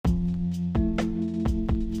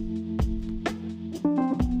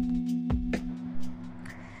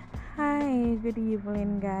good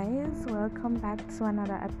evening, guys. Welcome back to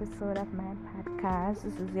another episode of my podcast.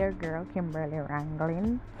 This is your girl, Kimberly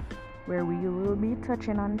Wrangling, where we will be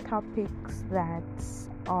touching on topics that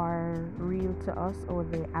are real to us or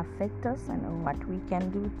they affect us and what we can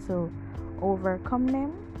do to overcome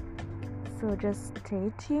them. So just stay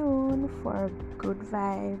tuned for good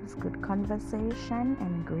vibes, good conversation,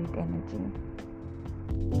 and great energy.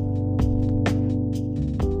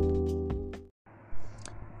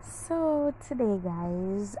 So, today,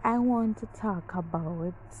 guys, I want to talk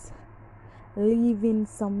about leaving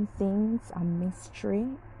some things a mystery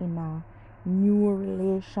in a new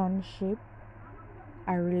relationship,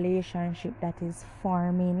 a relationship that is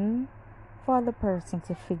forming for the person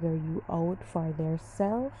to figure you out for their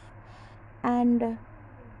self and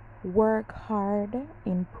work hard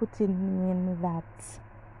in putting in that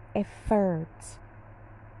effort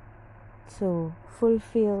to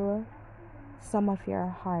fulfill some of your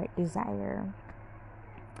heart desire.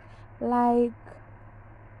 Like,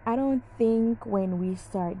 I don't think when we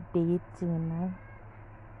start dating,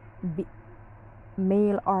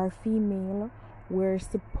 male or female, we're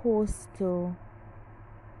supposed to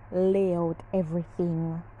lay out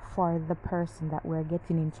everything for the person that we're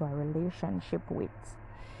getting into a relationship with.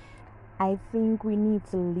 I think we need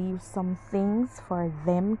to leave some things for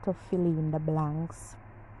them to fill in the blanks.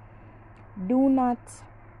 Do not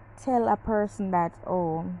tell a person that,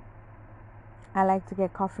 oh, I like to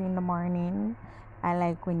get coffee in the morning. I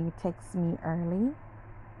like when you text me early.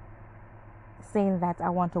 Saying that I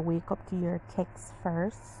want to wake up to your text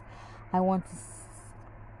first. I want to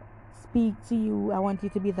speak to you. I want you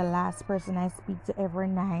to be the last person I speak to every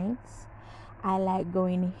night. I like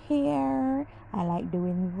going here. I like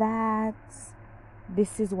doing that.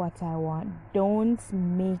 This is what I want. Don't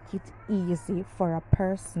make it easy for a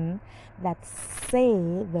person that say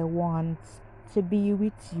they want to be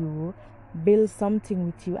with you, build something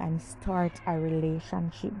with you, and start a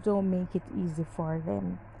relationship. Don't make it easy for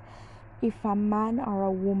them. If a man or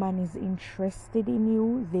a woman is interested in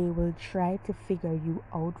you, they will try to figure you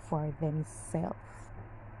out for themselves.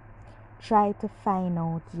 Try to find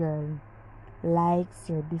out your likes,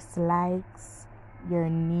 your dislikes, your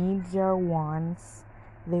needs, your wants.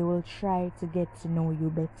 They will try to get to know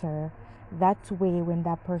you better. That way, when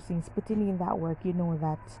that person is putting in that work, you know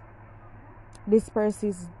that this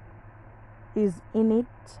person is in it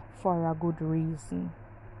for a good reason.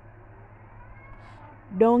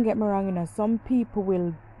 Don't get me wrong, some people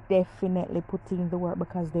will definitely put in the work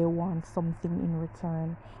because they want something in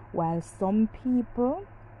return, while some people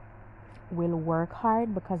will work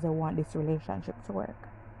hard because they want this relationship to work.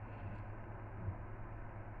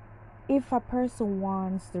 If a person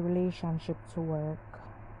wants the relationship to work,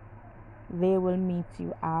 they will meet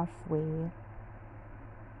you halfway.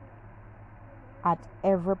 At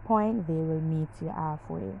every point, they will meet you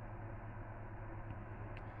halfway.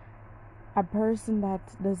 A person that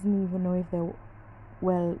doesn't even know if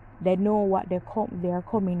they know what they're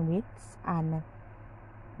coming with, and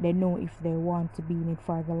they know if they want to be in it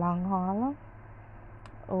for the long haul.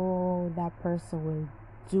 Oh, that person will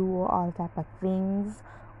do all type of things.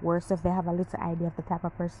 Worse if they have a little idea of the type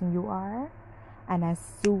of person you are. And as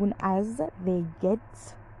soon as they get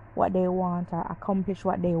what they want or accomplish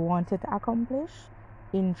what they wanted to accomplish,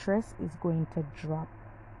 interest is going to drop.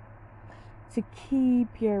 To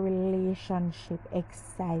keep your relationship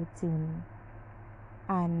exciting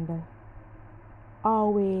and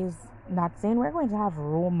always, not saying we're going to have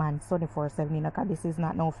romance 24/7, because this is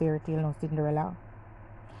not no fairy tale, no Cinderella,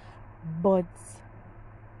 but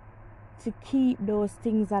to keep those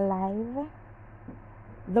things alive,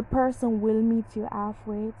 the person will meet you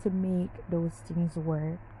halfway to make those things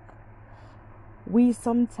work. We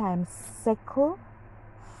sometimes settle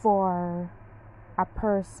for a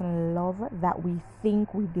person love that we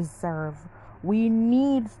think we deserve. We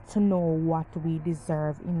need to know what we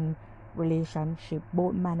deserve in relationship,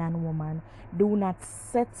 both man and woman. Do not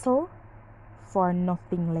settle for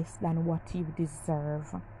nothing less than what you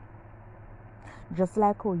deserve. Just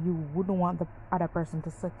like how you wouldn't want the other person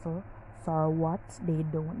to settle for what they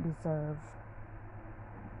don't deserve.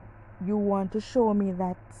 You want to show me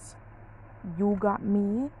that you got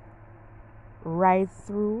me right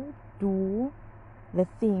through, do the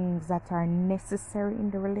things that are necessary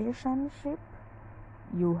in the relationship,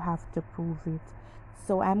 you have to prove it.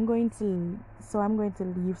 So I'm going to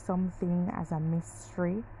leave something as a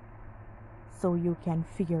mystery so you can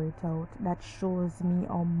figure it out. That shows me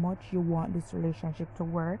how much you want this relationship to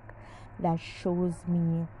work. That shows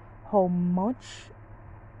me how much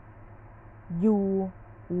you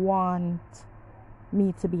want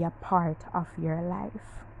me to be a part of your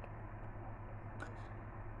life.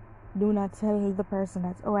 Do not tell the person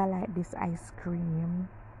that, oh, I like this ice cream,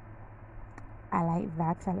 I like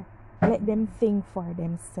that. Let them think for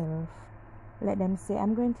themselves. Let them say,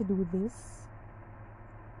 I'm going to do this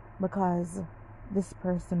because this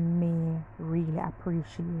person may really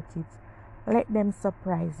appreciate it. Let them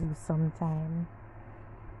surprise you sometime.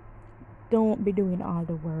 Don't be doing all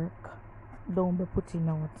the work. Don't be putting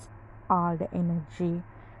out all the energy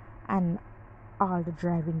and all the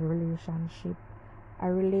drive in the relationship.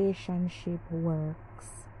 A relationship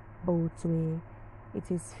works both ways. It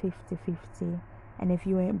is 50-50. And if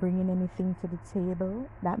you ain't bringing anything to the table,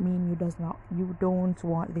 that means you don't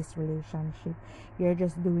want this relationship. You're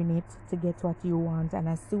just doing it to get what you want. And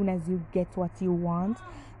as soon as you get what you want,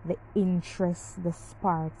 the interest, the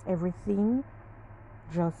sparks, everything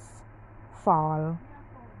just fall.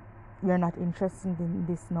 You're not interested in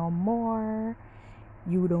this no more.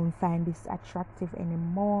 You don't find this attractive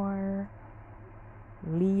anymore.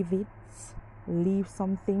 Leave it. Leave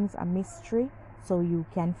some things a mystery so you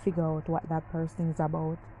can figure out what that person is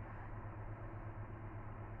about.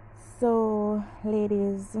 So,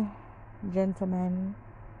 ladies, gentlemen,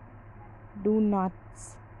 do not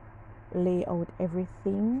lay out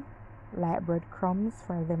everything like breadcrumbs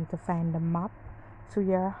for them to find the map to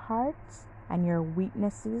your heart and your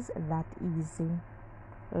weaknesses that easy.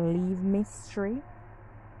 Leave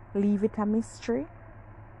it a mystery,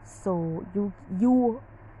 so you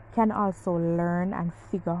can also learn and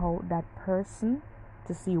figure out that person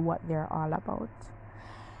to see what they're all about.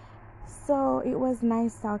 So it was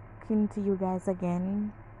nice talking to you guys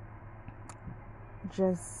again.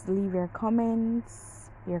 Just leave your comments,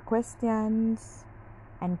 your questions,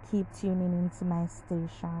 and keep tuning into my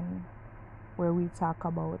station where we talk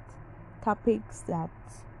about topics that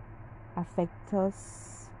affect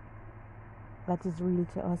us, that is real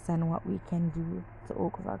to us, and what we can do to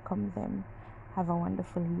overcome them. Have a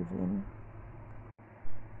wonderful evening.